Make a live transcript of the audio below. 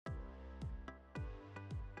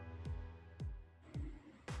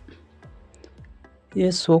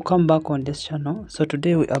Yes, welcome back on this channel. So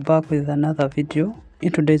today we are back with another video.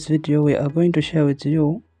 In today's video we are going to share with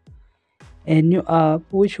you a new app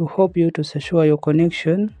which will help you to secure your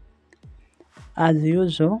connection as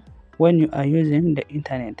usual when you are using the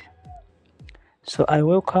internet. So I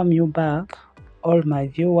welcome you back, all my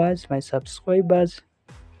viewers, my subscribers.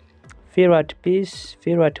 Feel at peace,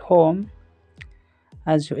 feel at home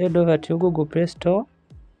as you head over to Google Play Store,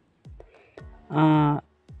 and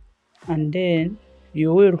then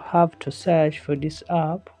you will have to search for this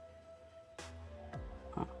app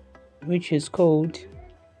which is called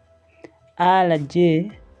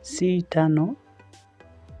RJC Tunnel.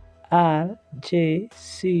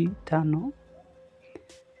 RJC Tunnel.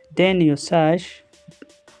 Then you search.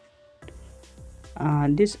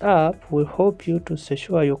 This app will help you to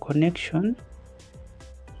secure your connection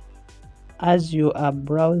as you are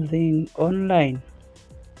browsing online.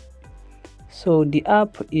 So the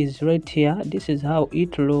app is right here. This is how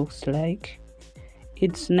it looks like.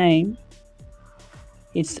 Its name,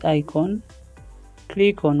 its icon.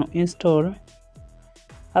 Click on install.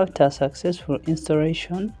 After successful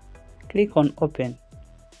installation, click on open.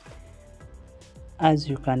 As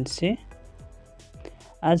you can see,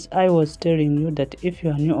 as I was telling you that if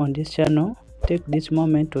you are new on this channel, take this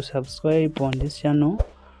moment to subscribe on this channel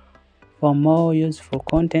for more useful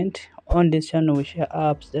content. On this channel we share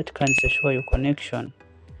apps that can secure your connection.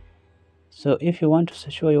 So if you want to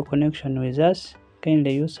secure your connection with us,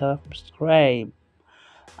 kindly use subscribe.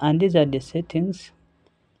 And these are the settings.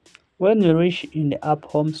 When you reach in the app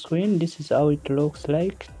home screen, this is how it looks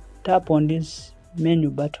like. Tap on this menu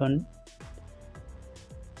button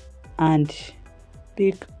and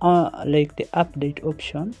pick like the update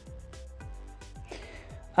option.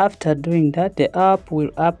 After doing that, the app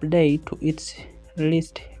will update to its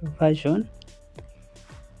latest version,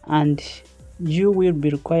 and you will be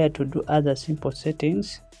required to do other simple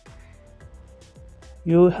settings.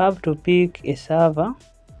 You have to pick a server,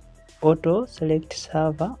 auto select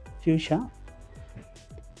server future,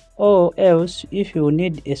 or else if you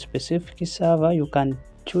need a specific server you can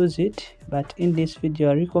choose it, but in this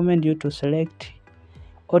video I recommend you to select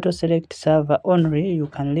auto select server only. You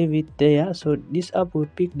can leave it there, so this app will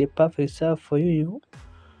pick the perfect server for you.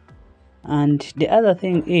 And the other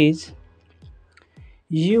thing is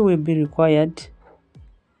you will be required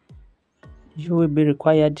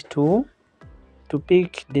to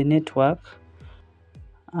pick the network,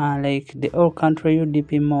 like the all country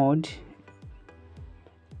UDP mode.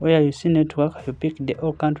 Where you see network, you pick the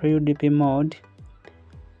all country UDP mode,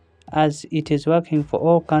 as it is working for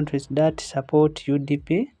all countries that support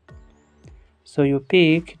UDP. So you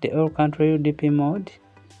pick the all country UDP mode,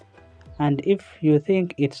 and if you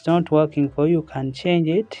think it's not working for you, you can change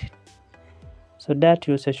it so that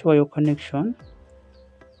you secure your connection.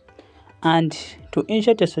 And to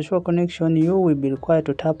insert a secure connection, you will be required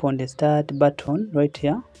to tap on the start button right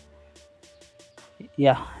here.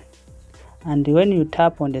 And when you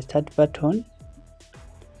tap on the start button,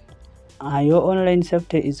 your online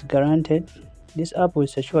safety is guaranteed. This app will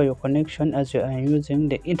secure your connection as you are using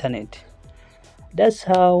the internet. That's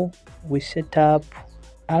how we set up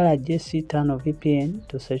RJC Tunnel VPN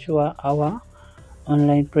to secure our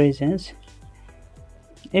online presence.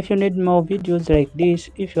 If you need more videos like this,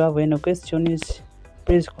 if you have any questions,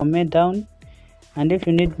 please comment down, and if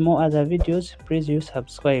you need more other videos, please use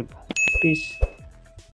subscribe. Peace.